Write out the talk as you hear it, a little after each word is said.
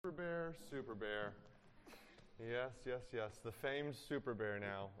Super Bear. Yes, yes, yes. The famed Super Bear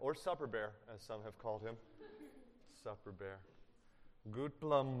now. Or Supper Bear, as some have called him. Supper Bear. Good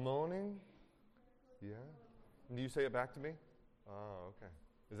morning. Yeah. Do you say it back to me? Oh, okay.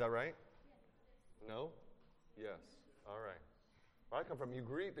 Is that right? No? Yes. All right. Where I come from, you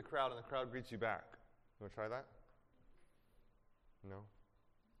greet the crowd and the crowd greets you back. You want to try that? No?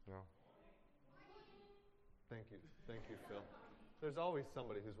 No? Thank you. Thank you, Phil. There's always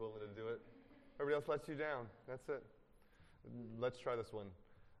somebody who's willing to do it. Everybody else lets you down. That's it. Let's try this one.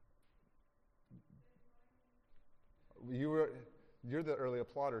 You're the early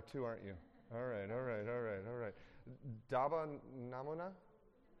applauder too, aren't you? All right. Daba namona?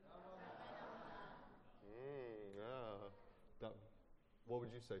 What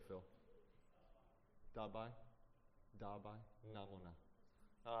would you say, Phil? Dabai? Dabai? Namona.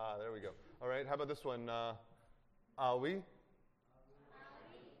 There we go. All right, how about this one? Awi?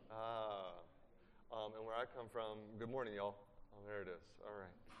 And where I come from, good morning, y'all. Oh, there it is. All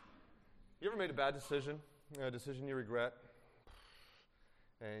right. You ever made a bad decision? A decision you regret?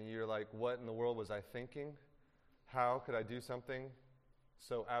 And you're like, what in the world was I thinking? How could I do something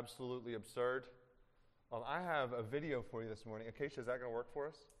so absolutely absurd? I have a video for you this morning. Acacia, is that going to work for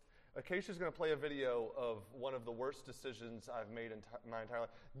us? Acacia's going to play a video of one of the worst decisions I've made in my entire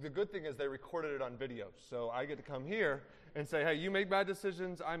life. The good thing is they recorded it on video, so I get to come here and say, hey, you make bad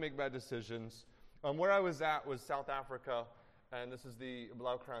decisions, I make bad decisions. Where I was at was South Africa, and this is the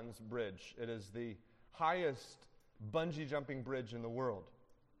Blaukrans Bridge. It is the highest bungee jumping bridge in the world.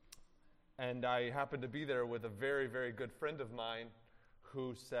 And I happened to be there with a very, very good friend of mine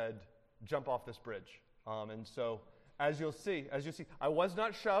who said, jump off this bridge. And so, as you see, I was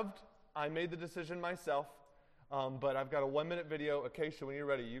not shoved. I made the decision myself. But I've got a 1-minute video. Acacia, when you're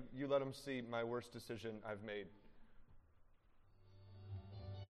ready, you let them see my worst decision I've made.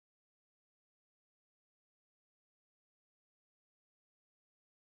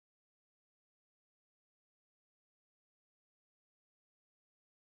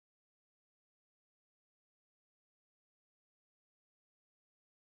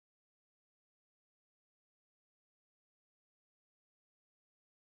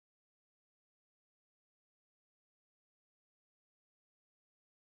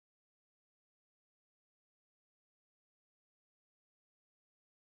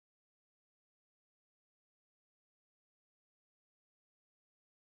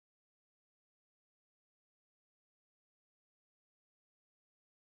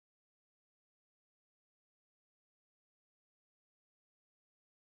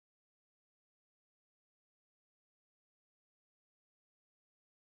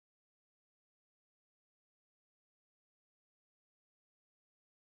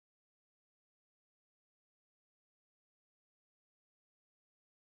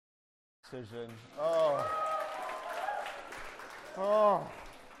 Decision. Oh,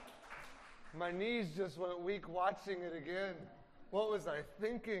 my knees just went weak watching it again. What was I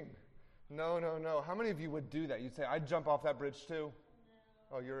thinking? No. How many of you would do that? You'd say, I'd jump off that bridge too?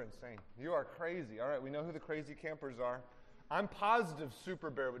 Oh, you're insane. You are crazy. All right, we know who the crazy campers are. I'm positive Super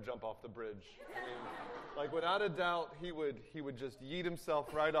Bear would jump off the bridge. I mean, like without a doubt, he would just yeet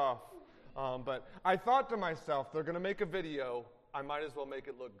himself right off. But I thought to myself, they're going to make a video. I might as well make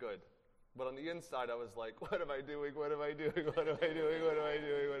it look good. But on the inside, I was like, what am I doing? What am I doing? What am I doing? What am I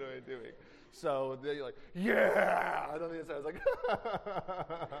doing? What am I doing? So they're like, yeah! And on the inside, I was like,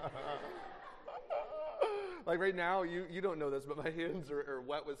 like right now, you don't know this, but my hands are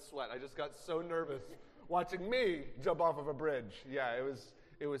wet with sweat. I just got so nervous watching me jump off of a bridge. Yeah,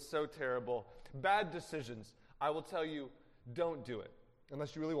 it was so terrible. Bad decisions. I will tell you, don't do it.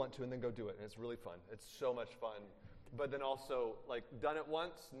 Unless you really want to, and then go do it. And it's really fun. It's so much fun. But then also, like, done it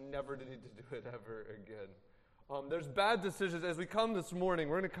once, never need to do it ever again. There's bad decisions. As we come this morning,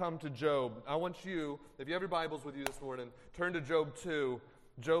 we're going to come to Job. I want you, if you have your Bibles with you this morning, turn to Job 2.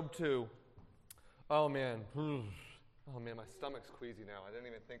 Job 2. Oh, man. Oh, man, my stomach's queasy now. I didn't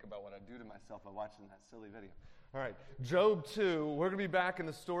even think about what I'd do to myself by watching that silly video. All right, Job 2. We're going to be back in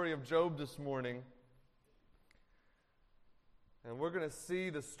the story of Job this morning. And we're going to see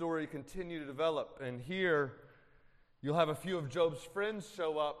the story continue to develop. And here, you'll have a few of Job's friends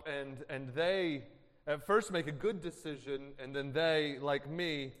show up, and they at first make a good decision, and then they, like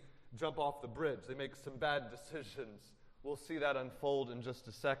me, jump off the bridge. They make some bad decisions. We'll see that unfold in just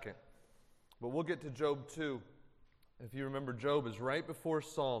a second. But we'll get to Job 2. If you remember, Job is right before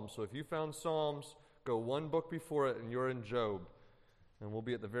Psalms. So if you found Psalms, go one book before it, and you're in Job. And we'll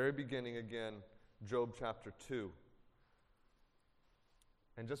be at the very beginning again, Job chapter 2.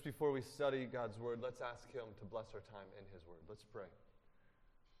 And just before we study God's Word, let's ask Him to bless our time in His Word. Let's pray.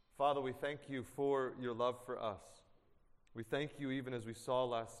 Father, we thank you for your love for us. We thank you, even as we saw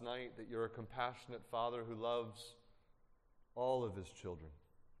last night, that you're a compassionate Father who loves all of his children,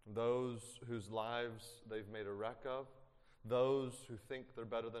 those whose lives they've made a wreck of, those who think they're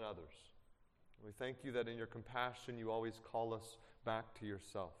better than others. We thank you that in your compassion you always call us back to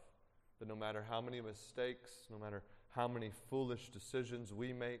yourself, that no matter how many mistakes, no matter how many foolish decisions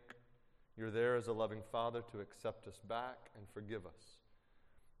we make, you're there as a loving Father to accept us back and forgive us.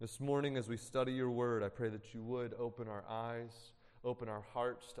 This morning as we study your word, I pray that you would open our eyes, open our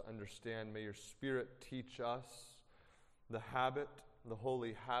hearts to understand. May your Spirit teach us the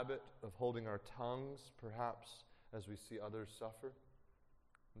holy habit of holding our tongues, perhaps as we see others suffer.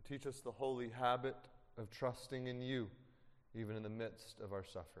 And teach us the holy habit of trusting in you, even in the midst of our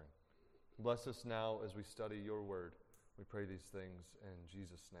suffering. Bless us now as we study your word. We pray these things in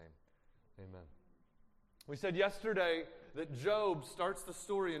Jesus' name. Amen. We said yesterday that Job starts the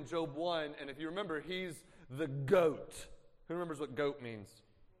story in Job 1, and if you remember, he's the goat. Who remembers what goat means?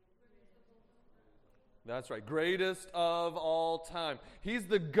 That's right, greatest of all time. He's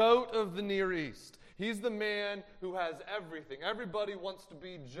the goat of the Near East. He's the man who has everything. Everybody wants to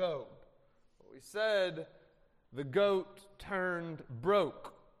be Job. We said the goat turned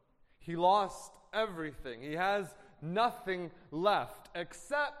broke. He lost everything. He has nothing left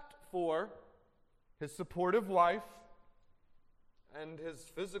except for his supportive wife and his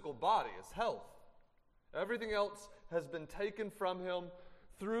physical body, his health. Everything else has been taken from him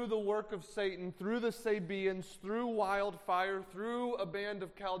through the work of Satan, through the Sabaeans, through wildfire, through a band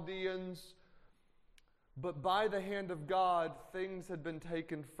of Chaldeans. But by the hand of God, things had been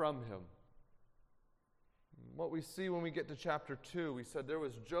taken from him. What we see when we get to chapter 2, we said there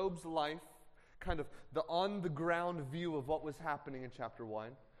was Job's life, kind of the on-the-ground view of what was happening in chapter 1.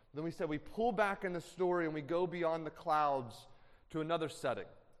 Then we said we pull back in the story and we go beyond the clouds to another setting.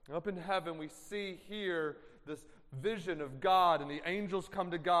 Up in heaven, we see here this vision of God, and the angels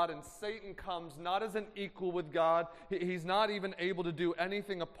come to God, and Satan comes not as an equal with God. He's not even able to do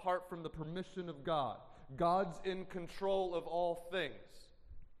anything apart from the permission of God. God's in control of all things.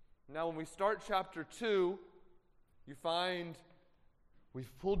 Now, when we start chapter 2, you find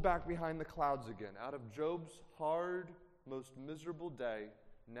we've pulled back behind the clouds again. Out of Job's hard, most miserable day,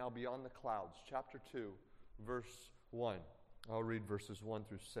 now beyond the clouds. Chapter 2, verse 1. I'll read verses 1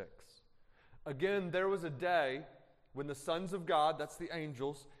 through 6. Again, there was a day when the sons of God, that's the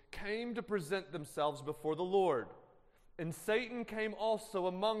angels, came to present themselves before the Lord. And Satan came also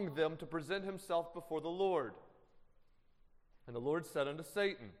among them to present himself before the Lord. And the Lord said unto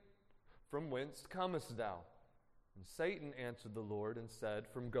Satan, From whence comest thou? And Satan answered the Lord and said,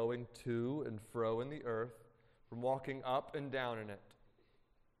 From going to and fro in the earth, from walking up and down in it.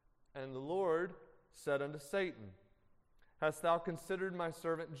 And the Lord said unto Satan, Hast thou considered my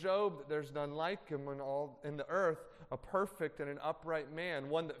servant Job, that there's none like him in the earth, a perfect and an upright man,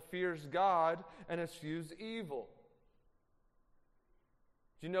 one that fears God and eschews evil?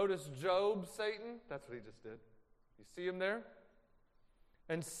 Do you notice Job, Satan? That's what he just did. You see him there?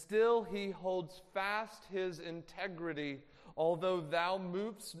 And still he holds fast his integrity, although thou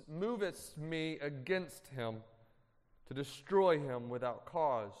movest me against him to destroy him without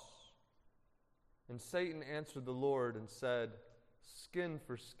cause. And Satan answered the Lord and said, Skin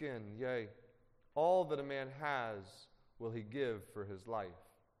for skin, yea, all that a man has will he give for his life.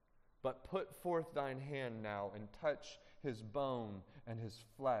 But put forth thine hand now, and touch his bone and his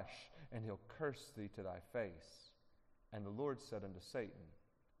flesh, and he'll curse thee to thy face. And the Lord said unto Satan,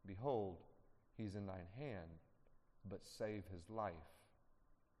 Behold, he's in thine hand, but save his life.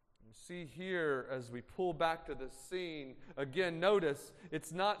 You see here, as we pull back to this scene, again, notice,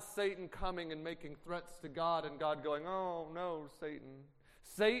 it's not Satan coming and making threats to God and God going, Oh, no, Satan.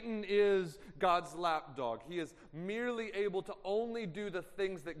 Satan is God's lapdog. He is merely able to only do the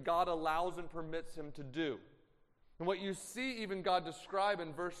things that God allows and permits him to do. And what you see even God describe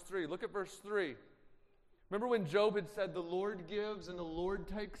in verse 3, look at verse 3. Remember when Job had said, The Lord gives and the Lord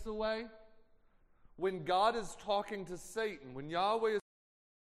takes away? When God is talking to Satan, when Yahweh is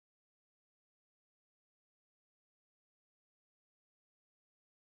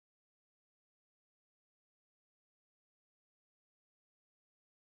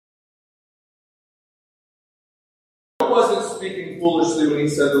wasn't speaking foolishly when he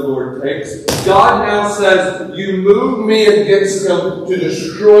said the Lord takes. God now says, you move me against him to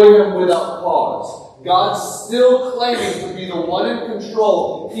destroy him without cause. God's still claiming to be the one in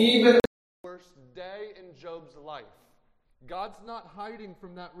control, even in the worst day in Job's life. God's not hiding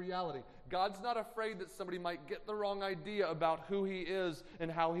from that reality. God's not afraid that somebody might get the wrong idea about who he is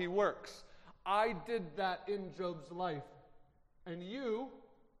and how he works. I did that in Job's life. And you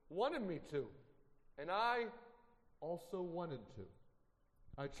wanted me to, and I also wanted to.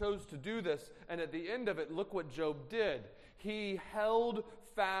 I chose to do this, and at the end of it, look what Job did. He held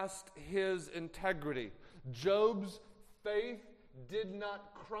fast his integrity. Job's faith did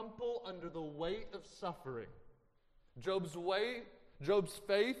not crumple under the weight of suffering. Job's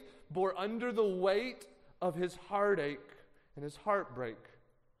faith bore under the weight of his heartache and his heartbreak.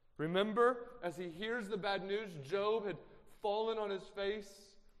 Remember, as he hears the bad news, Job had fallen on his face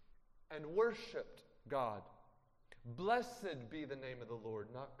and worshiped God. Blessed be the name of the Lord,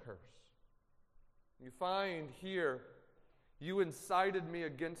 not curse. You find here, you incited me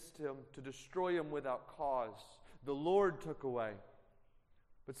against him to destroy him without cause. The Lord took away.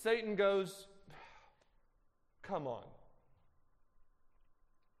 But Satan goes, come on.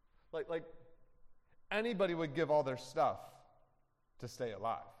 Like anybody would give all their stuff to stay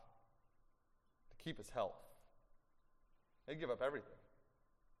alive, to keep his health. They'd give up everything.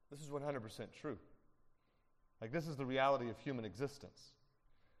 This is 100% true. Like, this is the reality of human existence.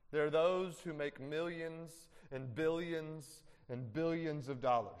 There are those who make millions and billions and billions of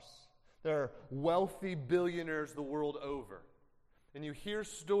dollars. There are wealthy billionaires the world over. And you hear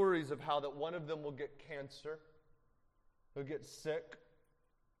stories of how that one of them will get cancer, they'll get sick,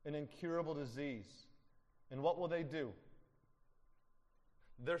 an incurable disease. And what will they do?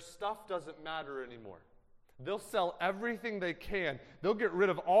 Their stuff doesn't matter anymore. They'll sell everything they can. They'll get rid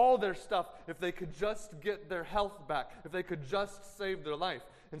of all their stuff if they could just get their health back, if they could just save their life.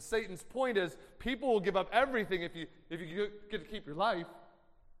 And Satan's point is, people will give up everything if you get to keep your life.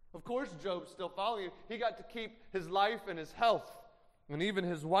 Of course, Job's still following you. He got to keep his life and his health, and even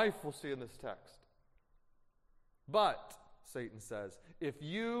his wife, we'll see in this text. But, Satan says, if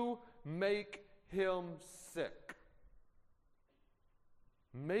you make him sick,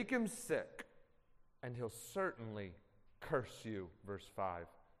 and he'll certainly curse you, verse 5,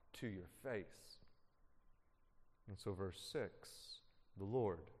 to your face. And so verse 6, the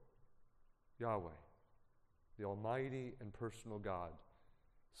Lord, Yahweh, the Almighty and personal God,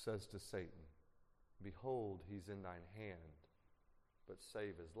 says to Satan, behold, he's in thine hand, but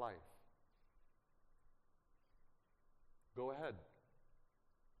save his life. Go ahead.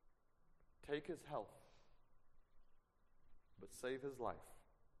 Take his health, but save his life.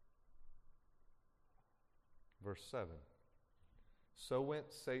 Verse 7, so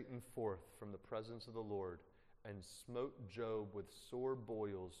went Satan forth from the presence of the Lord, and smote Job with sore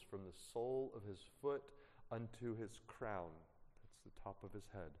boils from the sole of his foot unto his crown. That's the top of his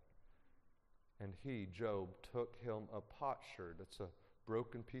head. And he, Job, took him a potsherd. That's a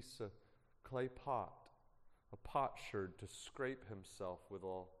broken piece of clay pot. A potsherd to scrape himself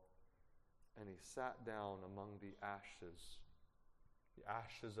withal. And he sat down among the ashes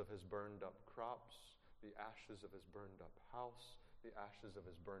of his burned up crops, the ashes of his burned up house, the ashes of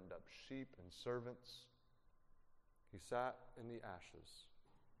his burned up sheep and servants. He sat in the ashes.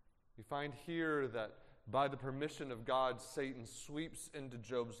 You find here that by the permission of God, Satan sweeps into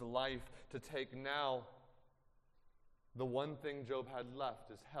Job's life to take now the one thing Job had left,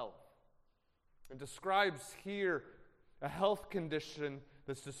 his health. It describes here a health condition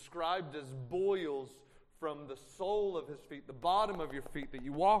that's described as boils from the sole of his feet, the bottom of your feet that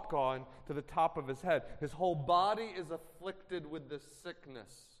you walk on, to the top of his head. His whole body is afflicted with this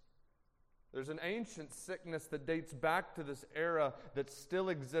sickness. There's an ancient sickness that dates back to this era that still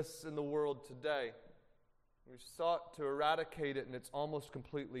exists in the world today. We sought to eradicate it, and it's almost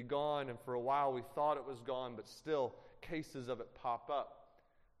completely gone. And for a while we thought it was gone, but still cases of it pop up.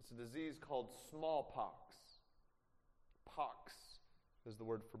 It's a disease called smallpox. Pox is the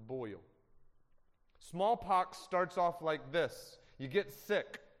word for boil. Smallpox starts off like this. You get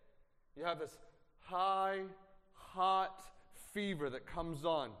sick. You have this high, hot fever that comes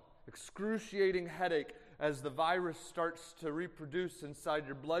on. Excruciating headache as the virus starts to reproduce inside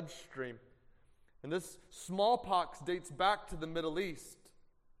your bloodstream. And this smallpox dates back to the Middle East.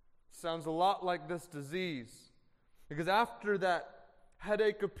 Sounds a lot like this disease. Because after that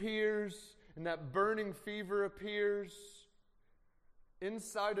headache appears and that burning fever appears,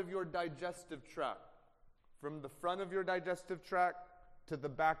 inside of your digestive tract, from the front of your digestive tract to the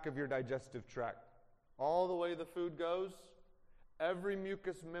back of your digestive tract, all the way the food goes, every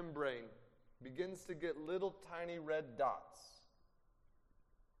mucous membrane begins to get little tiny red dots,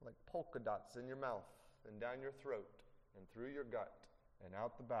 like polka dots in your mouth and down your throat and through your gut and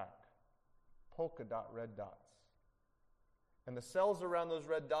out the back. Polka dot red dots. And the cells around those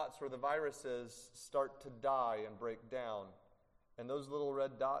red dots where the virus is start to die and break down. And those little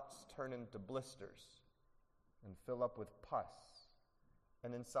red dots turn into blisters and fill up with pus.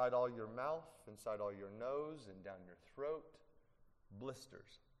 And inside all your mouth, inside all your nose, and down your throat,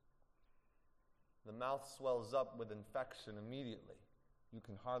 blisters. The mouth swells up with infection immediately. You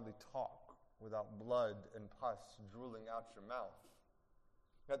can hardly talk without blood and pus drooling out your mouth.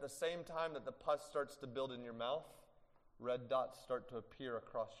 At the same time that the pus starts to build in your mouth, red dots start to appear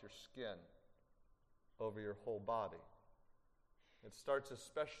across your skin, over your whole body. It starts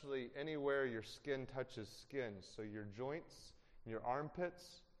especially anywhere your skin touches skin. So your joints, your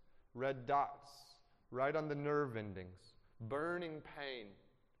armpits, red dots, right on the nerve endings, burning pain.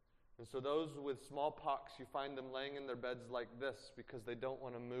 And so those with smallpox, you find them laying in their beds like this because they don't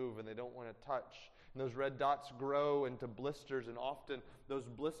want to move and they don't want to touch. And those red dots grow into blisters, and often those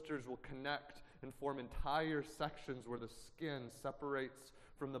blisters will connect and form entire sections where the skin separates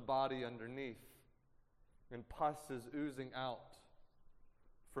from the body underneath. And pus is oozing out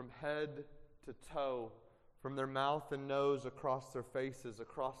from head to toe, from their mouth and nose across their faces,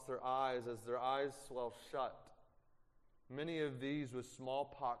 across their eyes, as their eyes swell shut. Many of these with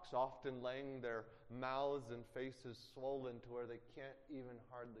smallpox often laying their mouths and faces swollen to where they can't even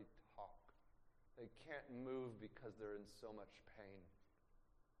hardly talk. They can't move because they're in so much pain.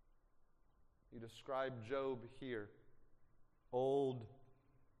 You describe Job here. Old,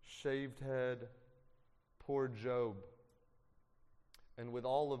 shaved head, poor Job. And with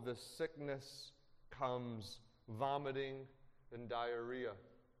all of this sickness comes vomiting and diarrhea.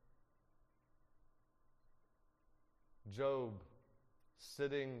 Job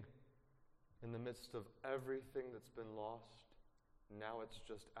sitting in the midst of everything that's been lost. Now it's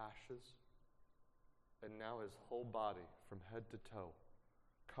just ashes. And now his whole body, from head to toe,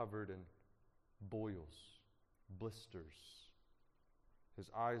 covered in boils, blisters. His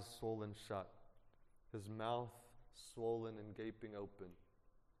eyes swollen shut. His mouth swollen and gaping open.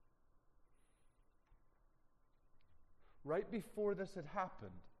 Right before this had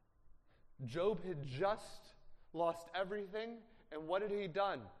happened, Job had just lost everything, and what had he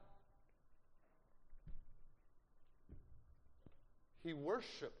done? He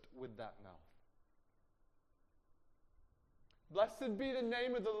worshiped with that mouth. Blessed be the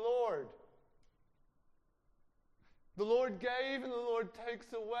name of the Lord. The Lord gave and the Lord takes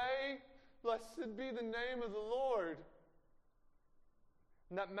away. Blessed be the name of the Lord.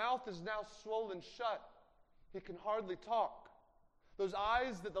 And that mouth is now swollen shut. He can hardly talk. Those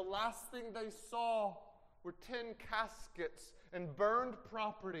eyes that the last thing they saw were tin caskets and burned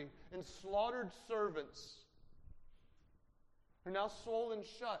property and slaughtered servants are now swollen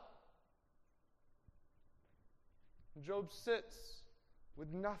shut. Job sits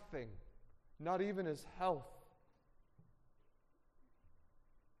with nothing, not even his health.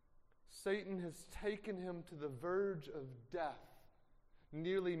 Satan has taken him to the verge of death,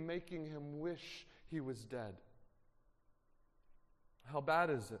 nearly making him wish he was dead. How bad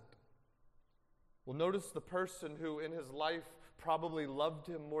is it? Well, notice the person who in his life probably loved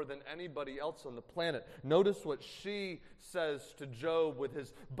him more than anybody else on the planet. Notice what she says to Job with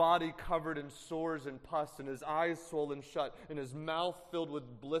his body covered in sores and pus and his eyes swollen shut and his mouth filled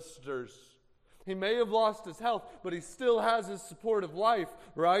with blisters. He may have lost his health, but he still has his support of life,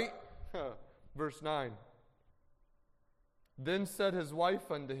 right? Verse 9. Then said his wife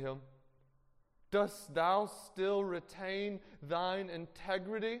unto him, Dost thou still retain thine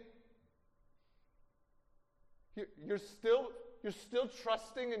integrity? You're still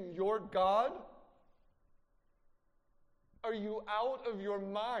trusting in your God? Are you out of your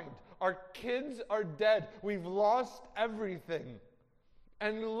mind? Our kids are dead. We've lost everything.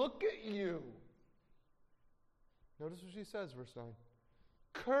 And look at you. Notice what she says, verse 9.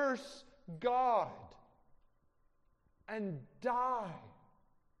 Curse God and die.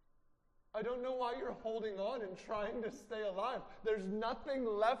 I don't know why you're holding on and trying to stay alive. There's nothing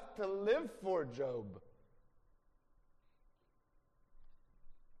left to live for, Job.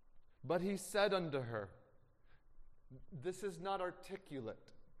 But he said unto her, this is not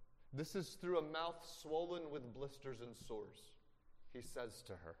articulate. This is through a mouth swollen with blisters and sores. He says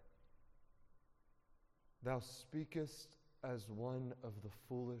to her, Thou speakest as one of the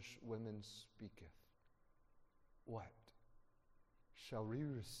foolish women speaketh. What? Shall we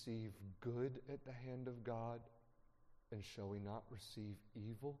receive good at the hand of God, and shall we not receive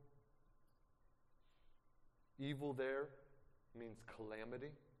evil? Evil there means calamity.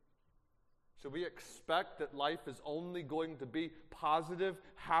 Should we expect that life is only going to be positive,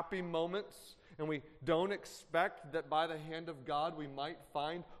 happy moments, and we don't expect that by the hand of God we might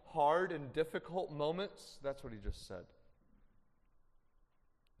find hard and difficult moments? That's what he just said.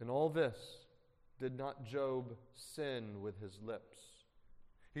 In all this, did not Job sin with his lips?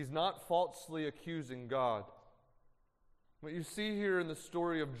 He's not falsely accusing God. What you see here in the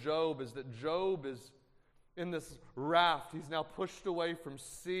story of Job is that Job is in this raft. He's now pushed away from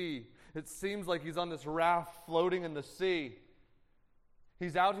sea. It seems like he's on this raft floating in the sea.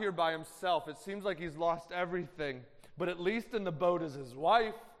 He's out here by himself. It seems like he's lost everything. But at least in the boat is his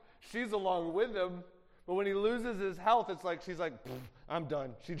wife. She's along with him. But when he loses his health, it's like she's like, I'm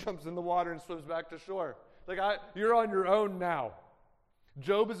done. She jumps in the water and swims back to shore. Like, you're on your own now.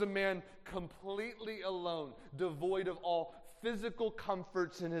 Job is a man completely alone, devoid of all physical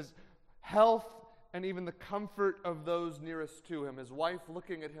comforts in his health and even the comfort of those nearest to him. His wife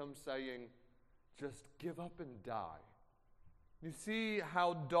looking at him saying, just give up and die. You see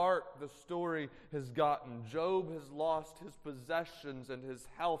how dark the story has gotten. Job has lost his possessions and his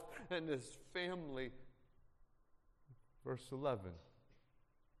health and his family. Verse 11.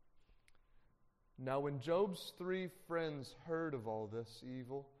 Now when Job's 3 friends heard of all this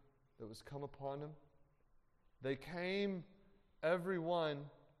evil that was come upon him, they came every one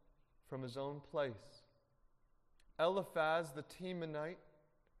from his own place. Eliphaz the Temanite,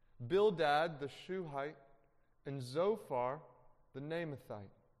 Bildad the Shuhite, and Zophar the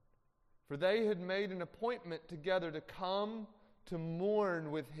Naamathite. For they had made an appointment together to come to mourn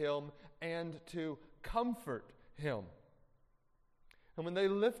with him and to comfort him. And when they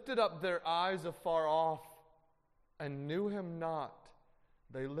lifted up their eyes afar off and knew him not,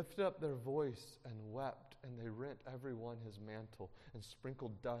 they lifted up their voice and wept, and they rent every one his mantle and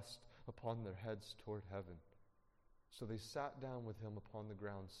sprinkled dust upon their heads toward heaven. So they sat down with him upon the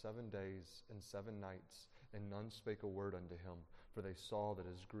ground 7 days and 7 nights, and none spake a word unto him, for they saw that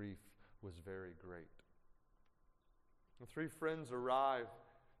his grief was very great. The 3 friends arrive.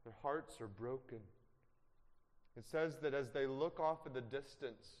 Their hearts are broken. It says that as they look off in the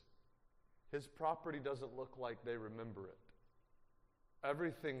distance, his property doesn't look like they remember it.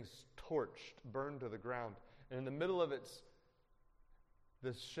 Everything's torched, burned to the ground. And in the middle of it's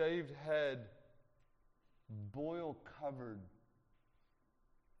this shaved head, boil-covered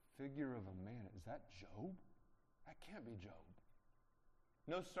figure of a man. Is that Job? That can't be Job.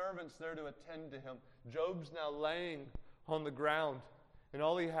 No servants there to attend to him. Job's now laying on the ground, and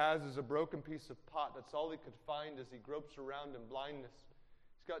all he has is a broken piece of pot. That's all he could find as he gropes around in blindness.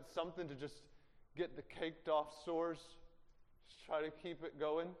 He's got something to just get the caked off sores, just try to keep it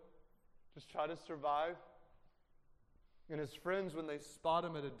going, just try to survive. And his friends, when they spot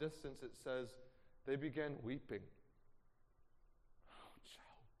him at a distance, it says, they began weeping.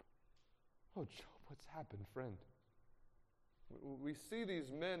 Oh, Job, what's happened, friend? We see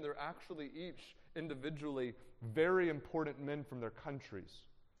these men, they're actually each individually very important men from their countries.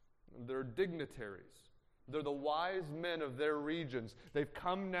 They're dignitaries. They're the wise men of their regions. They've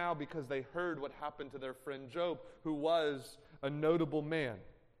come now because they heard what happened to their friend Job, who was a notable man.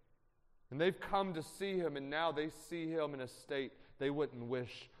 And they've come to see him, and now they see him in a state they wouldn't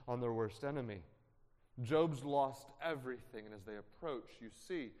wish on their worst enemy. Job's lost everything, and as they approach, you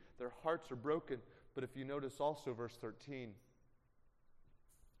see their hearts are broken. But if you notice also verse 13,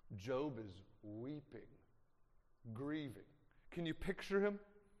 Job is weeping, grieving. Can you picture him?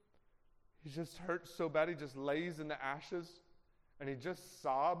 He's just hurt so bad he just lays in the ashes and he just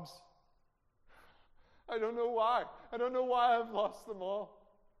sobs. I don't know why. I don't know why I've lost them all.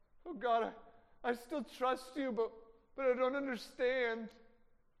 Oh God, I still trust you, but I don't understand.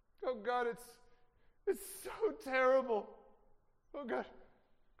 Oh God, it's so terrible. Oh God,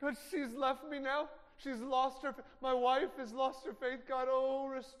 she's left me now. She's lost her faith. My wife has lost her faith. God, oh,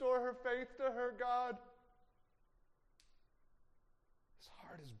 restore her faith to her, God. His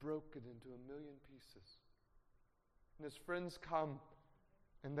heart is broken into a million pieces. And his friends come,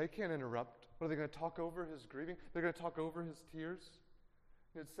 and they can't interrupt. What, are they going to talk over his grieving? They're going to talk over his tears?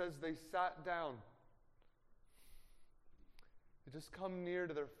 And it says they sat down. They just come near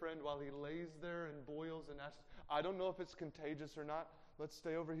to their friend while he lays there and boils and ashes. I don't know if it's contagious or not. Let's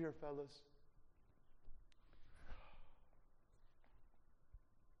stay over here, fellas.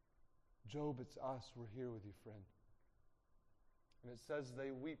 Job, it's us. We're here with you, friend. And it says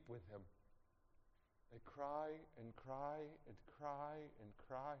they weep with him. They cry and cry and cry and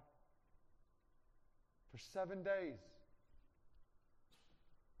cry for 7 days.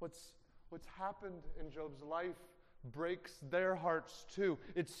 What's happened in Job's life breaks their hearts too.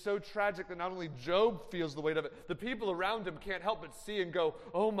 It's so tragic that not only Job feels the weight of it, the people around him can't help but see and go,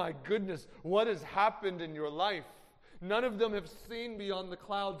 oh my goodness, what has happened in your life? None of them have seen beyond the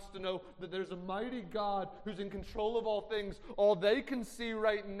clouds to know that there's a mighty God who's in control of all things. All they can see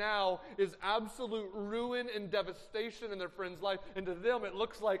right now is absolute ruin and devastation in their friend's life. And to them, it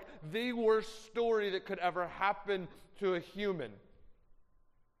looks like the worst story that could ever happen to a human.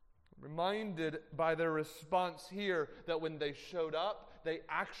 Reminded by their response here that when they showed up, they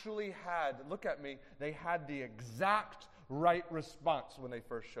actually had, look at me, they had the exact right response when they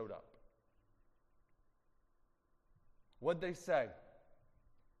first showed up. What'd they say?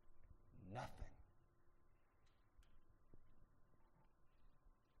 Nothing.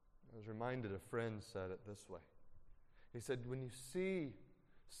 I was reminded, a friend said it this way. He said, when you see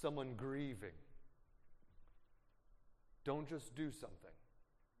someone grieving, don't just do something.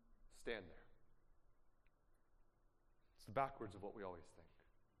 Stand there. It's the backwards of what we always think.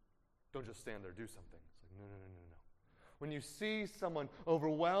 Don't just stand there, do something. It's like, no. When you see someone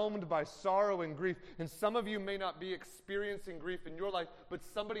overwhelmed by sorrow and grief, and some of you may not be experiencing grief in your life, but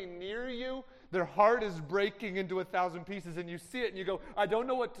somebody near you, their heart is breaking into 1,000 pieces, and you see it and you go, I don't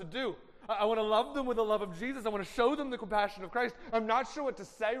know what to do. I want to love them with the love of Jesus. I want to show them the compassion of Christ. I'm not sure what to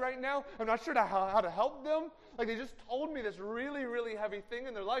say right now. I'm not sure how to help them. Like, they just told me this really, really heavy thing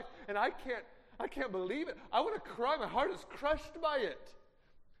in their life, and I can't believe it. I want to cry. My heart is crushed by it.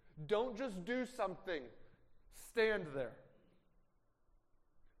 Don't just do something. Stand there.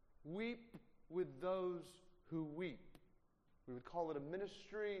 Weep with those who weep. We would call it a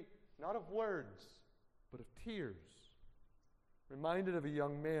ministry, not of words, but of tears. Reminded of a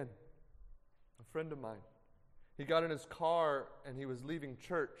young man, a friend of mine. He got in his car and he was leaving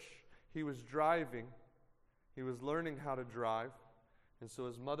church. He was driving. He was learning how to drive. And so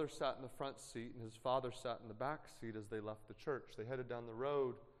his mother sat in the front seat and his father sat in the back seat as they left the church. They headed down the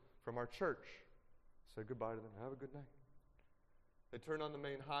road from our church. Said goodbye to them. Have a good night. They turned on the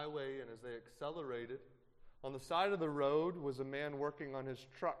main highway, and as they accelerated, on the side of the road was a man working on his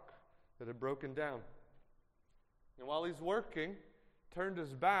truck that had broken down. And while he's working, turned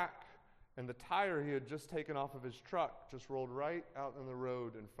his back, and the tire he had just taken off of his truck just rolled right out in the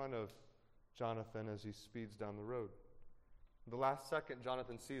road in front of Jonathan as he speeds down the road. At the last second,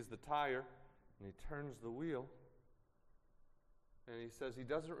 Jonathan sees the tire, and he turns the wheel, and he says he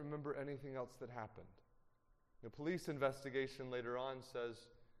doesn't remember anything else that happened. The police investigation later on says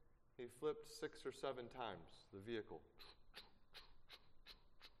he flipped 6 or 7 times the vehicle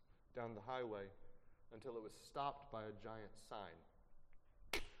down the highway until it was stopped by a giant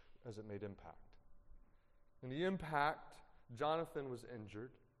sign as it made impact. In the impact, Jonathan was injured.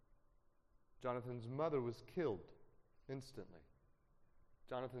 Jonathan's mother was killed instantly.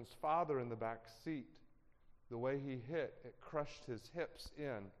 Jonathan's father in the back seat, the way he hit, it crushed his hips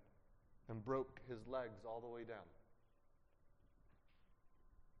in and broke his legs all the way down.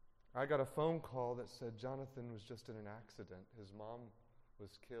 I got a phone call that said Jonathan was just in an accident. His mom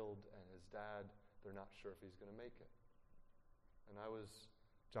was killed, and his dad, they're not sure if he's going to make it. And I was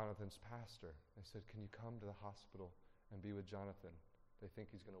Jonathan's pastor. I said, can you come to the hospital and be with Jonathan? They think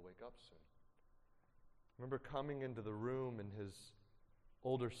he's going to wake up soon. I remember coming into the room, and his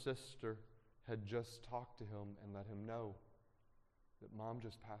older sister had just talked to him and let him know that Mom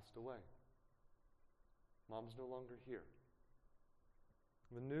just passed away. Mom's no longer here.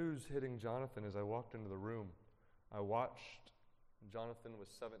 The news hitting Jonathan as I walked into the room, I watched. Jonathan was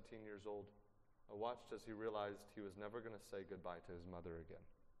 17 years old. I watched as he realized he was never going to say goodbye to his mother again.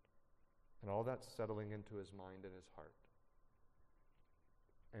 And all that's settling into his mind and his heart.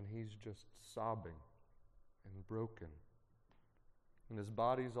 And he's just sobbing and broken. And his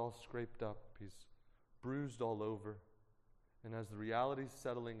body's all scraped up. He's bruised all over. And as the reality's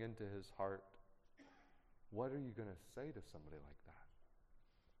settling into his heart, what are you going to say to somebody like that?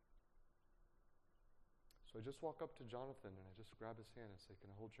 So I just walk up to Jonathan and I just grab his hand and say,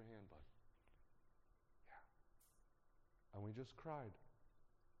 can I hold your hand, bud? Yeah. And we just cried.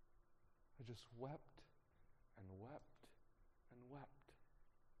 I just wept and wept and wept.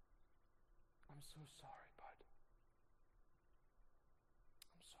 I'm so sorry, bud.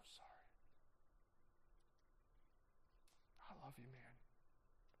 I'm so sorry. I love you, man.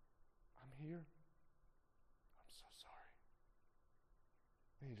 I'm here. I'm so sorry.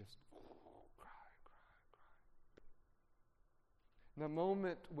 And he just cry. In the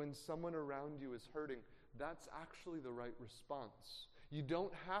moment when someone around you is hurting, that's actually the right response. You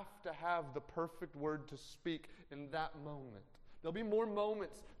don't have to have the perfect word to speak in that moment. There'll be more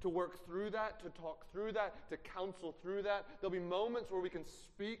moments to work through that, to talk through that, to counsel through that. There'll be moments where we can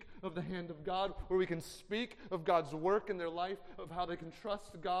speak of the hand of God, where we can speak of God's work in their life, of how they can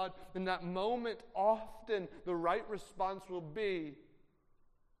trust God. In that moment, often the right response will be,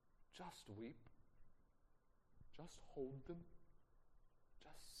 just weep. Just hold them.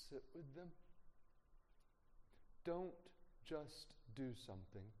 Just sit with them. Don't just do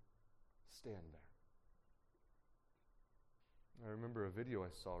something. Stand there. I remember a video I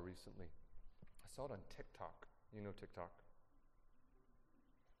saw recently. I saw it on TikTok. You know TikTok?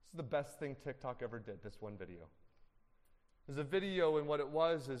 This is the best thing TikTok ever did, this one video. There's a video, and what it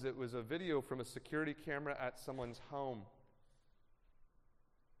was is it was a video from a security camera at someone's home.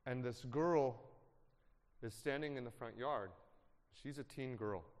 And this girl is standing in the front yard. She's a teen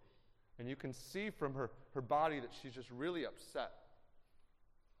girl. And you can see from her body that she's just really upset.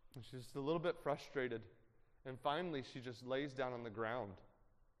 And she's just a little bit frustrated. And finally, she just lays down on the ground.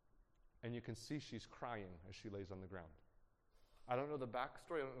 And you can see she's crying as she lays on the ground. I don't know the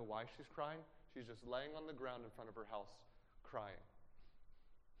backstory. I don't know why she's crying. She's just laying on the ground in front of her house, crying.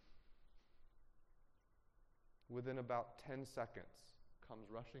 Within about 10 seconds, comes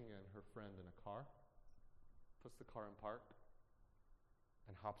rushing in her friend in a car, puts the car in park,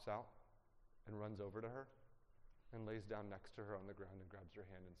 and hops out and runs over to her and lays down next to her on the ground and grabs her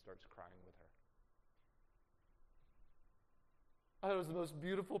hand and starts crying with her. I thought it was the most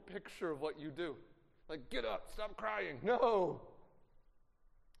beautiful picture of what you do. Like, get up, stop crying. No!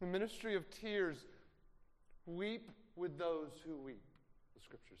 The ministry of tears, weep with those who weep, the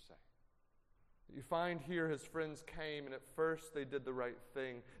scriptures say. You find here his friends came, and at first they did the right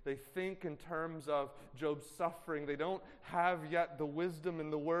thing. They think in terms of Job's suffering. They don't have yet the wisdom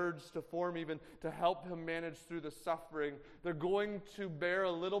and the words to form even to help him manage through the suffering. They're going to bear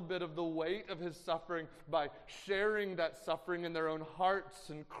a little bit of the weight of his suffering by sharing that suffering in their own hearts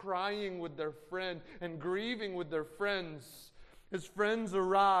and crying with their friend and grieving with their friends. His friends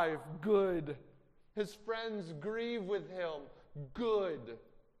arrive, good. His friends grieve with him, good.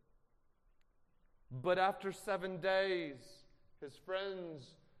 But after 7 days, his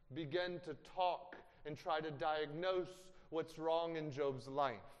friends begin to talk and try to diagnose what's wrong in Job's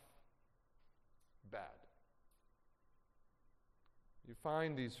life. Bad. You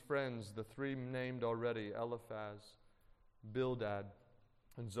find these friends, the three named already, Eliphaz, Bildad,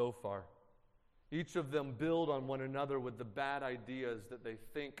 and Zophar. Each of them build on one another with the bad ideas that they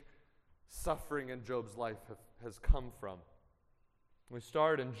think suffering in Job's life has come from. We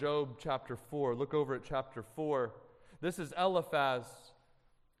start in Job chapter 4. Look over at chapter 4. This is Eliphaz.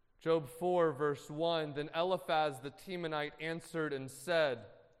 Job 4, verse 1. Then Eliphaz the Temanite answered and said,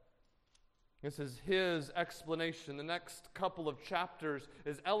 this is his explanation. The next couple of chapters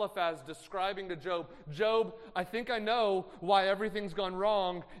is Eliphaz describing to Job, Job, I think I know why everything's gone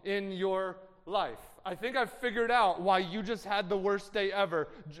wrong in your life. I think I've figured out why you just had the worst day ever.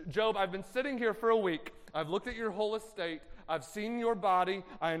 Job, I've been sitting here for a week. I've looked at your whole estate. I've seen your body.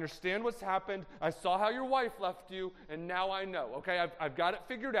 I understand what's happened. I saw how your wife left you, and now I know. Okay, I've got it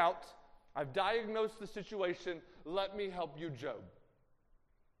figured out. I've diagnosed the situation. Let me help you, Job.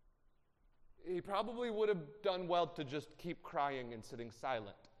 He probably would have done well to just keep crying and sitting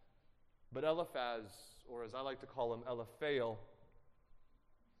silent. But Eliphaz, or as I like to call him, Eliphael,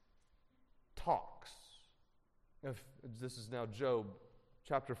 talks. This is now Job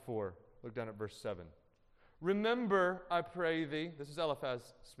chapter 4. Look down at verse 7. Remember, I pray thee, this is Eliphaz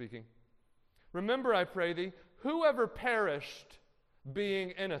speaking. Remember, I pray thee, whoever perished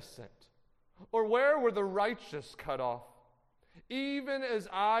being innocent, or where were the righteous cut off? Even as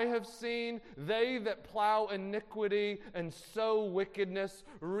I have seen, they that plow iniquity and sow wickedness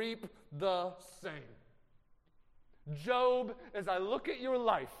reap the same. Job, as I look at your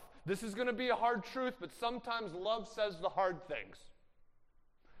life, this is going to be a hard truth, but sometimes love says the hard things.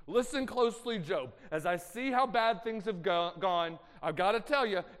 Listen closely, Job. As I see how bad things have gone, I've got to tell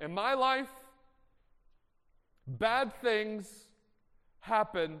you, in my life, bad things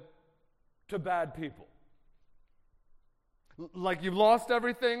happen to bad people. Like you've lost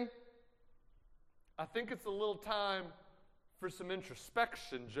everything. I think it's a little time for some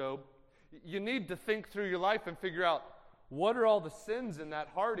introspection, Job. You need to think through your life and figure out, what are all the sins in that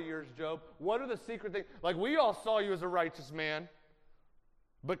heart of yours, Job? What are the secret things? Like we all saw you as a righteous man.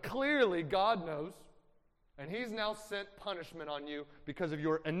 But clearly, God knows, and He's now sent punishment on you because of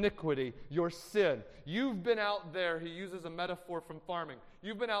your iniquity, your sin. You've been out there, he uses a metaphor from farming.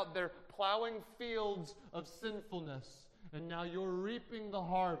 You've been out there plowing fields of sinfulness, and now you're reaping the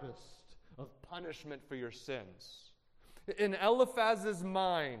harvest of punishment for your sins. In Eliphaz's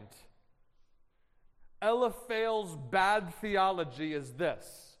mind, Eliphael's bad theology is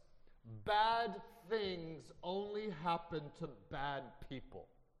this: bad things only happen to bad people.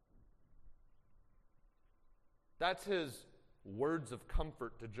 That's his words of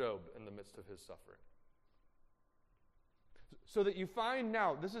comfort to Job in the midst of his suffering. So that you find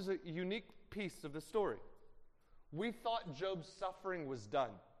now, this is a unique piece of the story. We thought Job's suffering was done.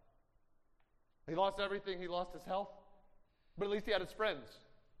 He lost everything. He lost his health. But at least he had his friends.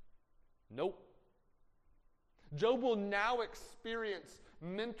 Nope. Job will now experience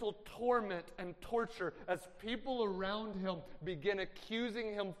mental torment and torture as people around him begin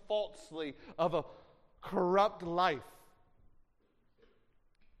accusing him falsely of a corrupt life,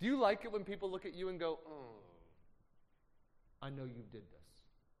 Do you like it when people look at you and go, I know you did this?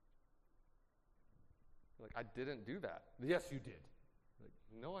 Like, I didn't do that. Yes, you did. Like,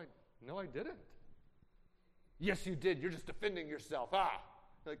 no, I didn't. Yes, you did. You're just defending yourself.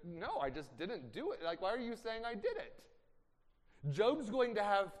 Like, no, I just didn't do it. Like, why are you saying I did it? Job's going to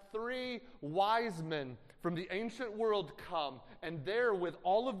have 3 wise men from the ancient world come, and they're, with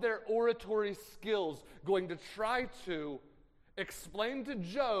all of their oratory skills, going to try to explain to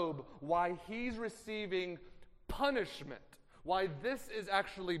Job why he's receiving punishment, why this is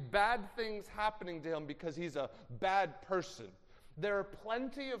actually bad things happening to him because he's a bad person. There are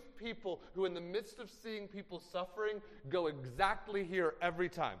plenty of people who, in the midst of seeing people suffering, go exactly here every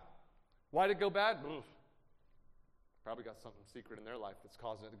time. Why'd it go bad? Probably got something secret in their life that's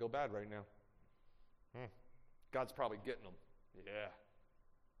causing it to go bad right now. God's probably getting them. Yeah.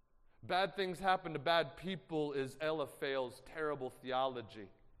 Bad things happen to bad people is Eliphaz's terrible theology.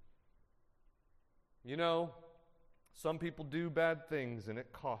 You know, some people do bad things and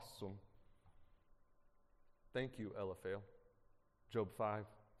it costs them. Thank you, Eliphaz. Job 5.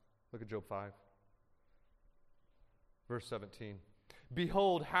 Look at Job 5. Verse 17.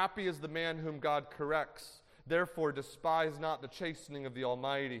 Behold, happy is the man whom God corrects. Therefore despise not the chastening of the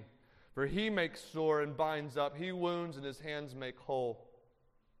Almighty. For he makes sore and binds up. He wounds and his hands make whole.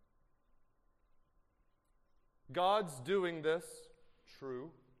 God's doing this.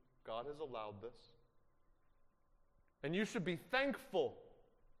 True. God has allowed this. And you should be thankful,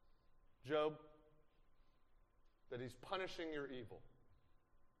 Job, that he's punishing your evil.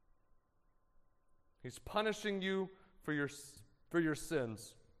 He's punishing you for your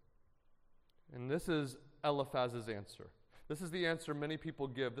sins. And this is Eliphaz's answer. This is the answer many people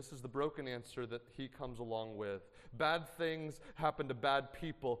give. This is the broken answer that he comes along with. Bad things happen to bad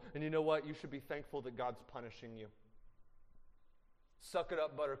people. And you know what? You should be thankful that God's punishing you. Suck it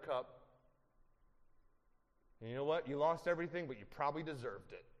up, buttercup. And you know what? You lost everything, but you probably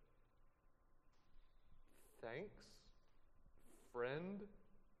deserved it. Thanks, friend.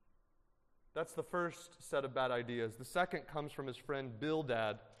 That's the first set of bad ideas. The second comes from his friend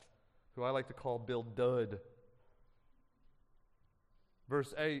Bildad, who I like to call Bildud.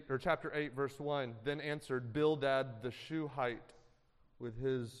 Chapter 8, verse 1. Then answered Bildad the Shuhite with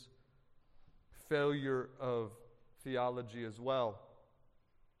his failure of theology as well.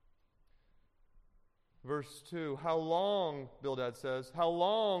 Verse 2, how long, Bildad says, how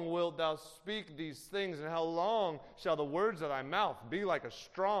long wilt thou speak these things, and how long shall the words of thy mouth be like a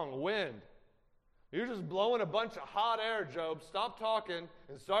strong wind? You're just blowing a bunch of hot air, Job. Stop talking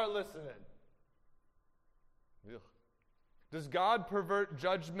and start listening. Ugh. Does God pervert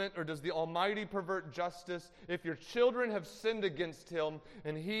judgment, or does the Almighty pervert justice? If your children have sinned against him,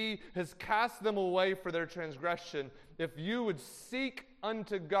 and he has cast them away for their transgression, if you would seek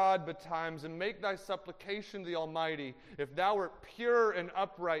unto God betimes and make thy supplication to the Almighty, if thou wert pure and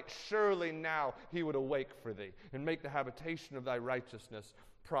upright, surely now he would awake for thee and make the habitation of thy righteousness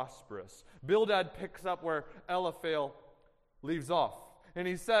prosperous. Bildad picks up where Eliphaz leaves off. And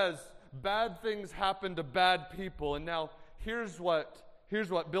he says, bad things happen to bad people. And now here's what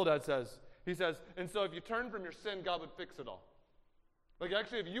Bildad says. He says, and so if you turn from your sin, God would fix it all. Like,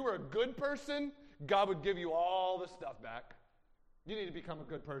 actually, if you were a good person, God would give you all the stuff back. You need to become a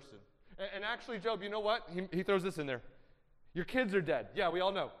good person. And actually, Job, you know what? He throws this in there. Your kids are dead. Yeah, we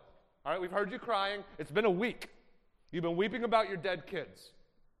all know. All right, we've heard you crying. It's been a week. You've been weeping about your dead kids.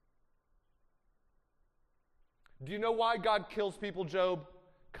 Do you know why God kills people, Job?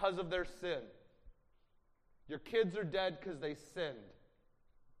 Because of their sin. Your kids are dead because they sinned.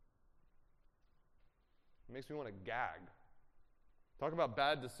 It makes me want to gag. Talk about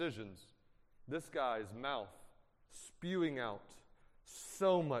bad decisions. This guy's mouth spewing out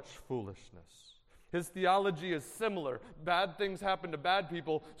so much foolishness. His theology is similar. Bad things happen to bad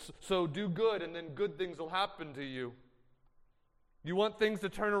people, so do good, and then good things will happen to you. You want things to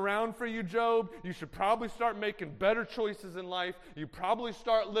turn around for you, Job? You should probably start making better choices in life. You probably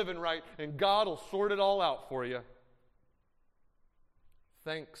start living right, and God will sort it all out for you.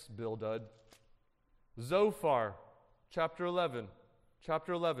 Thanks, Bildad. Zophar, chapter 11.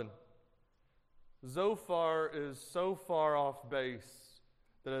 Chapter 11. Zophar is so far off base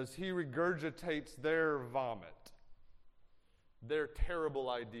that as he regurgitates their vomit, their terrible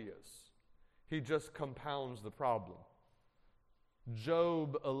ideas, he just compounds the problem.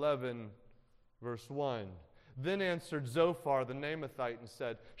 Job 11, verse 1. Then answered Zophar the Naamathite and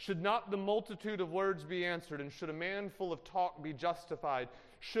said, should not the multitude of words be answered, and should a man full of talk be justified?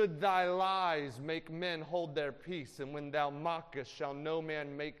 Should thy lies make men hold their peace, and when thou mockest shall no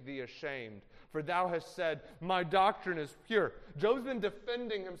man make thee ashamed? for thou hast said, my doctrine is pure. Job's been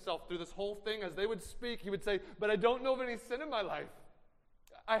defending himself through this whole thing. As they would speak, he would say, but I don't know of any sin in my life.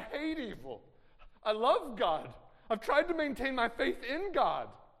 I hate evil. I love God. I've tried to maintain my faith in God.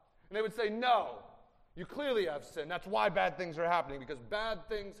 And they would say, no, you clearly have sin. That's why bad things are happening, because bad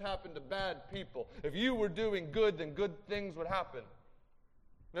things happen to bad people. If you were doing good, then good things would happen.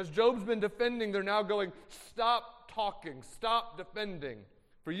 And as Job's been defending, they're now going, stop talking, stop defending.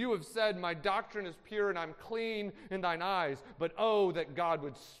 For you have said, my doctrine is pure and I'm clean in thine eyes. But oh, that God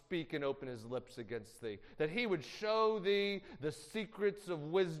would speak and open his lips against thee, that he would show thee the secrets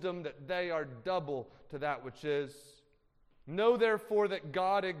of wisdom, that they are double to that which is. Know therefore that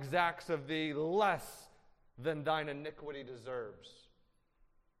God exacts of thee less than thine iniquity deserves.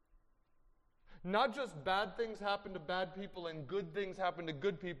 Not just bad things happen to bad people and good things happen to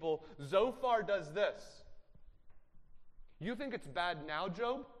good people. Zophar does this. You think it's bad now,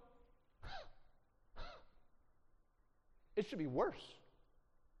 Job? It should be worse.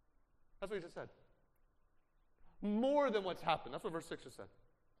 That's what he just said. More than what's happened. That's what verse 6 just said.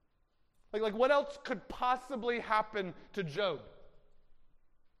 Like what else could possibly happen to Job?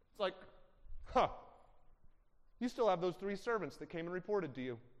 It's like, you still have those 3 servants that came and reported to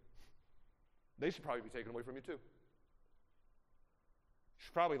you. They should probably be taken away from you too. You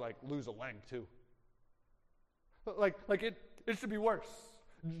should probably lose a leg too. It should be worse.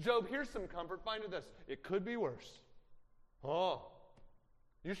 Job, here's some comfort. Find this. It could be worse. Oh,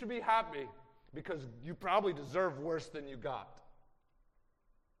 you should be happy because you probably deserve worse than you got.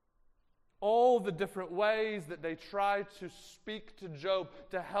 All the different ways that they try to speak to Job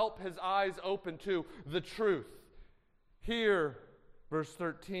to help his eyes open to the truth. Here, verse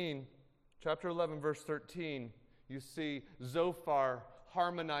 13, chapter 11, verse 13, you see Zophar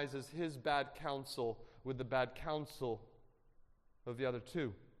harmonizes his bad counsel with the bad counsel of the other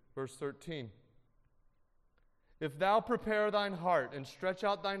 2. Verse 13. If thou prepare thine heart and stretch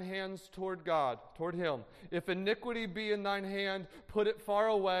out thine hands toward God, toward him, if iniquity be in thine hand, put it far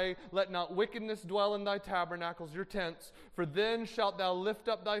away. Let not wickedness dwell in thy tabernacles, your tents, for then shalt thou lift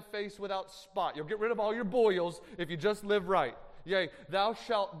up thy face without spot. You'll get rid of all your boils if you just live right. Yea, thou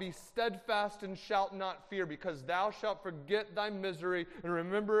shalt be steadfast and shalt not fear, because thou shalt forget thy misery and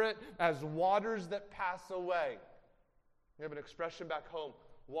remember it as waters that pass away. We have an expression back home,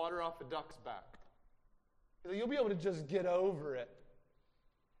 water off a duck's back. You'll be able to just get over it.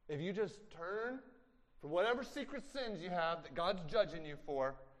 If you just turn from whatever secret sins you have that God's judging you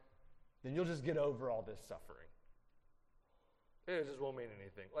for, then you'll just get over all this suffering. It just won't mean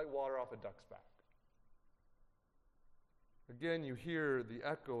anything, like water off a duck's back. Again, you hear the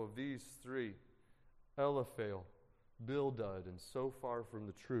echo of these 3, Eliphaz, Bildad, and so far from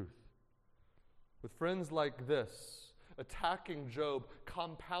the truth. With friends like this, attacking Job,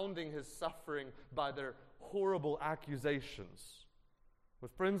 compounding his suffering by their horrible accusations.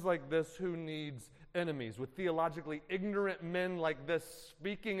 With friends like this, who needs enemies? With theologically ignorant men like this,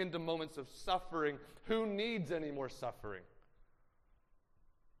 speaking into moments of suffering, who needs any more suffering?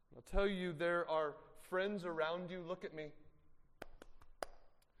 I'll tell you, there are friends around you, look at me,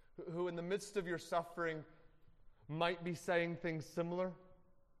 who in the midst of your suffering might be saying things similar.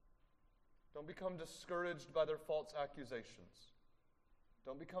 Don't become discouraged by their false accusations.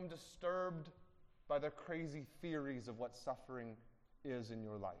 Don't become disturbed by their crazy theories of what suffering is in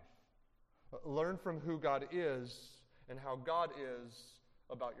your life. Learn from who God is and how God is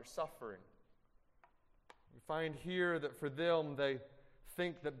about your suffering. You find here that for them, they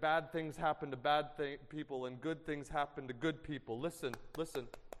think that bad things happen to bad people and good things happen to good people. Listen.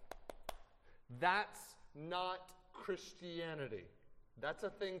 That's not Christianity. That's a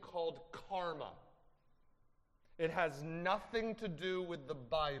thing called karma. It has nothing to do with the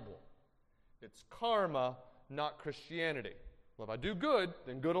Bible. It's karma, not Christianity. Well, if I do good,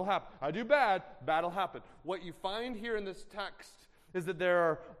 then good will happen. I do bad, bad will happen. What you find here in this text is that there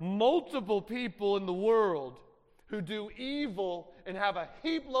are multiple people in the world who do evil and have a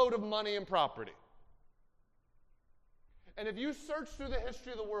heap load of money and property. And if you search through the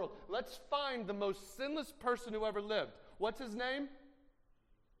history of the world, let's find the most sinless person who ever lived. What's his name?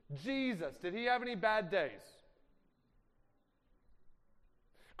 Jesus. Did he have any bad days?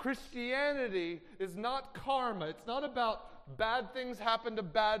 Christianity is not karma. It's not about bad things happen to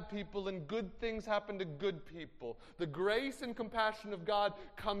bad people and good things happen to good people. The grace and compassion of God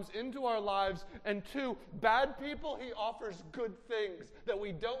comes into our lives, and to bad people, he offers good things that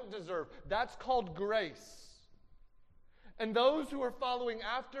we don't deserve. That's called grace. And those who are following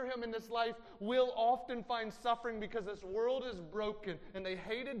after him in this life will often find suffering because this world is broken and they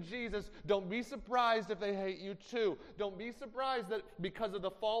hated Jesus. Don't be surprised if they hate you too. Don't be surprised that because of the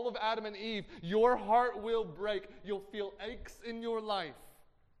fall of Adam and Eve, your heart will break. You'll feel aches in your life.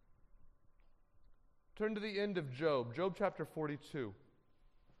 Turn to the end of Job, Job chapter 42.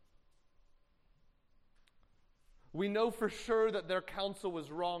 We know for sure that their counsel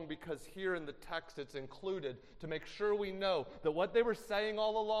was wrong because here in the text it's included to make sure we know that what they were saying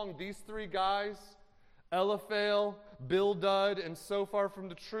all along, these three guys, Eliphaz, Bildad, and so far from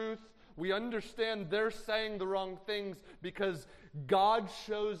the truth, we understand they're saying the wrong things because God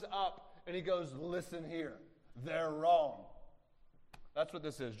shows up and he goes, listen here, they're wrong. That's what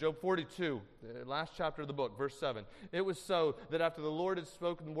this is. Job 42, the last chapter of the book, verse 7. It was so that after the Lord had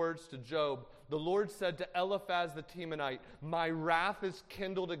spoken words to Job, the Lord said to Eliphaz the Temanite, my wrath is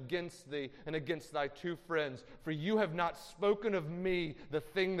kindled against thee and against thy two friends, for you have not spoken of me the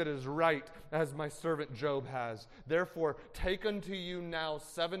thing that is right, as my servant Job has. Therefore, take unto you now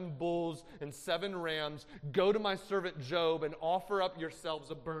 7 bulls and 7 rams. Go to my servant Job and offer up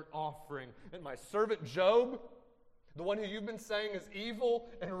yourselves a burnt offering. And my servant Job, the one who you've been saying is evil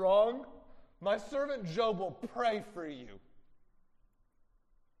and wrong, my servant Job will pray for you.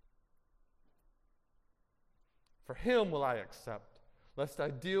 For him will I accept, lest I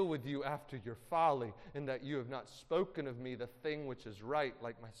deal with you after your folly, in that you have not spoken of me the thing which is right,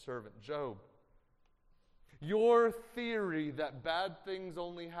 like my servant Job. Your theory that bad things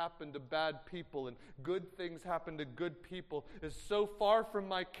only happen to bad people and good things happen to good people is so far from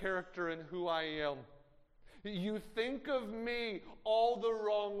my character and who I am. You think of me all the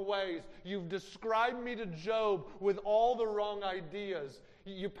wrong ways. You've described me to Job with all the wrong ideas.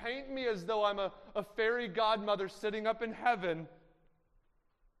 You paint me as though I'm a fairy godmother sitting up in heaven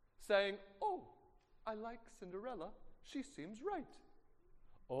saying, oh, I like Cinderella. She seems right.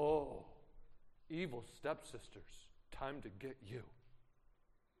 Oh, evil stepsisters, time to get you.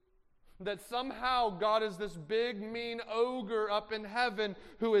 That somehow God is this big, mean ogre up in heaven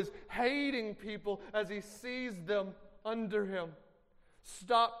who is hating people as he sees them under him.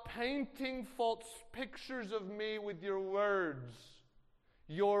 Stop painting false pictures of me with your words.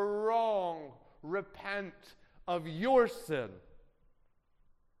 You're wrong. Repent of your sin.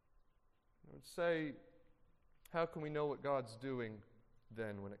 I would say, how can we know what God's doing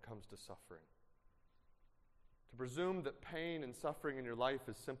then when it comes to suffering? To presume that pain and suffering in your life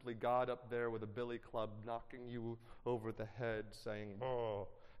is simply God up there with a billy club knocking you over the head saying, oh,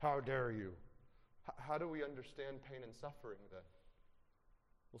 how dare you? How do we understand pain and suffering then?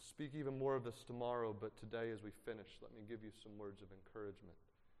 We'll speak even more of this tomorrow, but today as we finish, let me give you some words of encouragement.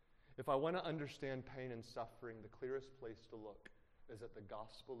 If I want to understand pain and suffering, the clearest place to look is at the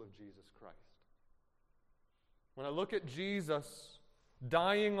gospel of Jesus Christ. When I look at Jesus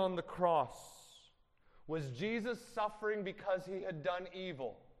dying on the cross, was Jesus suffering because he had done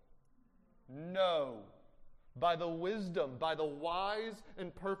evil? No. By the wisdom, by the wise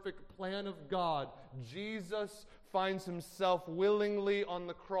and perfect plan of God, Jesus finds himself willingly on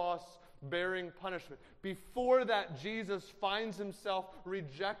the cross bearing punishment. Before that, Jesus finds himself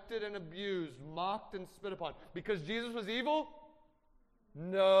rejected and abused, mocked and spit upon. Because Jesus was evil?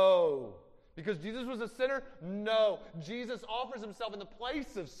 No. Because Jesus was a sinner? No. Jesus offers himself in the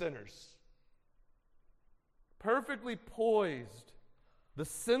place of sinners. Perfectly poised, the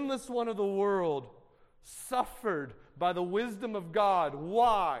sinless one of the world suffered by the wisdom of God.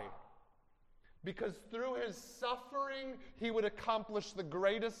 Why? Because through his suffering, he would accomplish the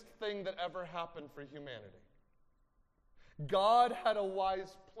greatest thing that ever happened for humanity. God had a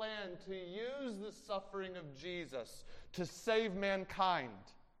wise plan to use the suffering of Jesus to save mankind.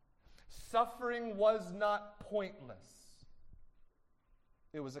 Suffering was not pointless.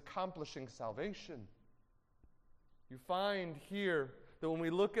 It was accomplishing salvation. You find here that when we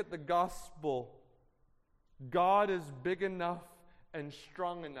look at the gospel, God is big enough and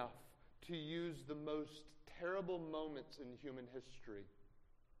strong enough to use the most terrible moments in human history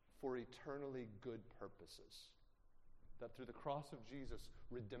for eternally good purposes. That through the cross of Jesus,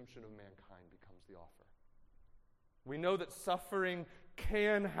 redemption of mankind becomes the offer. We know that suffering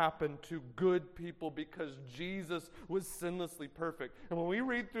can happen to good people because Jesus was sinlessly perfect. And when we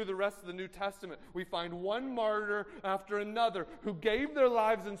read through the rest of the New Testament, we find one martyr after another who gave their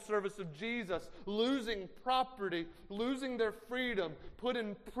lives in service of Jesus, losing property, losing their freedom, put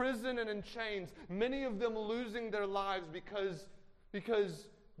in prison and in chains, many of them losing their lives because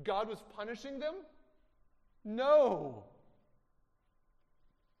God was punishing them? No.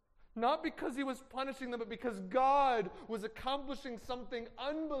 Not because he was punishing them, but because God was accomplishing something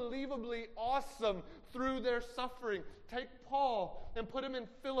unbelievably awesome through their suffering. Take Paul and put him in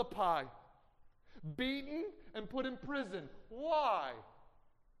Philippi. Beaten and put in prison. Why?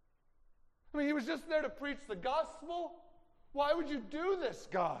 I mean, he was just there to preach the gospel. Why would you do this,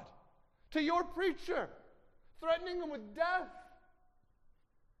 God? To your preacher, threatening him with death.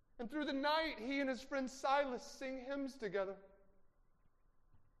 And through the night, he and his friend Silas sing hymns together.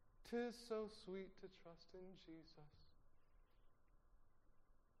 'Tis so sweet to trust in Jesus.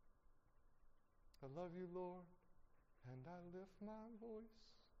 I love you, Lord, and I lift my voice.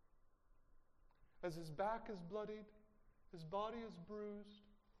 As his back is bloodied, his body is bruised,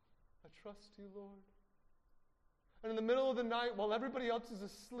 I trust you, Lord. And in the middle of the night, while everybody else is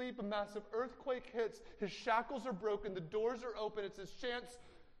asleep, a massive earthquake hits, his shackles are broken, the doors are open, it's his chance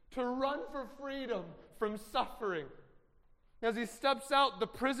to run for freedom from suffering. As he steps out, the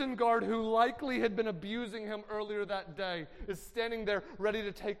prison guard who likely had been abusing him earlier that day is standing there ready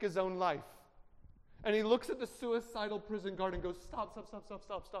to take his own life. And he looks at the suicidal prison guard and goes, stop.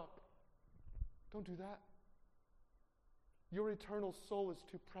 Don't do that. Your eternal soul is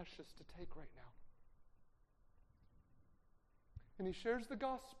too precious to take right now. And he shares the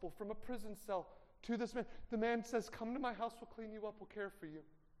gospel from a prison cell to this man. The man says, come to my house, we'll clean you up, we'll care for you.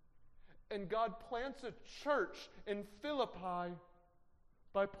 And God plants a church in Philippi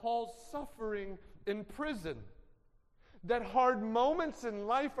by Paul's suffering in prison. That hard moments in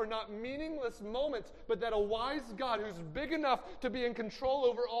life are not meaningless moments, but that a wise God who's big enough to be in control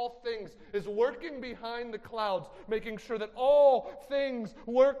over all things is working behind the clouds, making sure that all things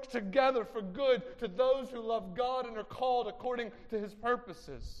work together for good to those who love God and are called according to his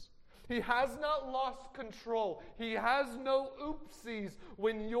purposes. He has not lost control. He has no oopsies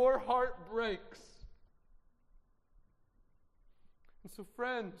when your heart breaks. And so,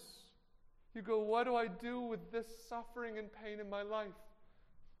 friends, you go, what do I do with this suffering and pain in my life?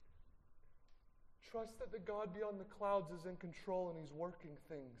 Trust that the God beyond the clouds is in control and he's working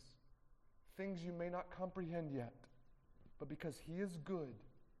things you may not comprehend yet. But because he is good,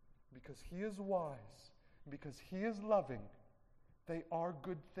 because he is wise, because he is loving, they are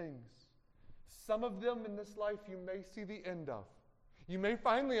good things. Some of them in this life you may see the end of. You may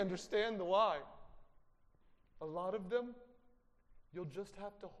finally understand the why. A lot of them, you'll just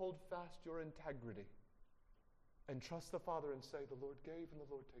have to hold fast your integrity and trust the Father and say, the Lord gave and the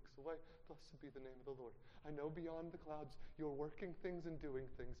Lord takes away. Blessed be the name of the Lord. I know beyond the clouds you're working things and doing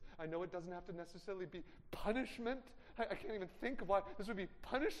things. I know it doesn't have to necessarily be punishment. I can't even think of why this would be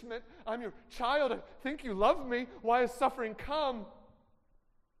punishment. I'm your child. I think you love me. Why has suffering come?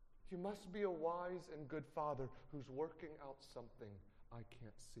 You must be a wise and good Father who's working out something I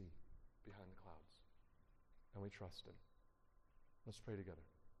can't see behind the clouds. And we trust him. Let's pray together.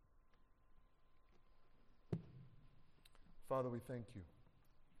 Father, we thank you.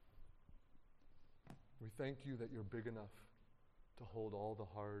 We thank you that you're big enough to hold all the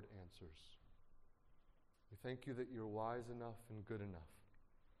hard answers. We thank you that you're wise enough and good enough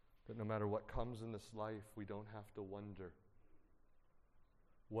that no matter what comes in this life, we don't have to wonder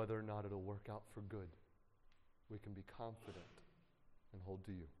whether or not it'll work out for good. We can be confident and hold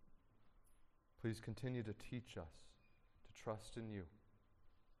to you. Please continue to teach us to trust in you,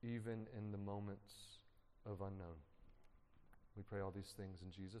 even in the moments of unknown. We pray all these things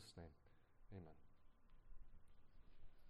in Jesus' name. Amen.